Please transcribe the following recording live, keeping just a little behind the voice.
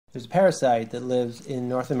There's a parasite that lives in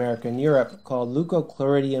North America and Europe called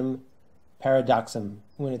Leucochloridium paradoxum.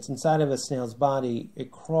 When it's inside of a snail's body,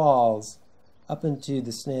 it crawls up into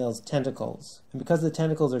the snail's tentacles. And because the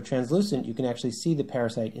tentacles are translucent, you can actually see the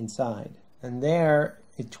parasite inside. And there,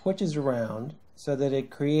 it twitches around so that it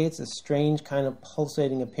creates a strange kind of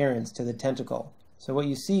pulsating appearance to the tentacle. So what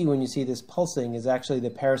you see when you see this pulsing is actually the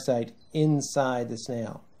parasite inside the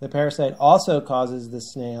snail. The parasite also causes the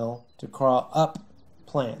snail to crawl up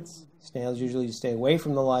plants. Snails usually stay away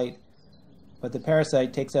from the light, but the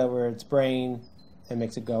parasite takes over its brain and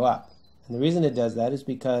makes it go up. And the reason it does that is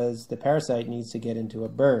because the parasite needs to get into a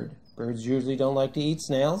bird. Birds usually don't like to eat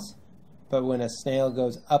snails, but when a snail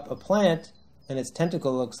goes up a plant and its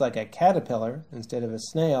tentacle looks like a caterpillar instead of a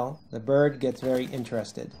snail, the bird gets very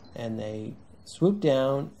interested, and they swoop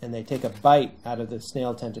down and they take a bite out of the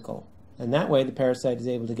snail tentacle. And that way the parasite is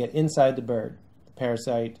able to get inside the bird. The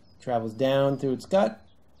parasite travels down through its gut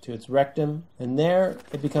to its rectum, and there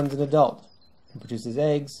it becomes an adult and produces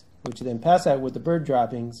eggs, which then pass out with the bird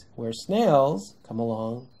droppings, where snails come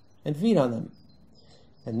along and feed on them.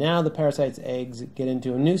 And now the parasite's eggs get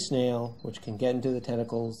into a new snail, which can get into the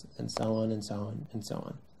tentacles, and so on and so on and so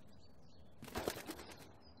on.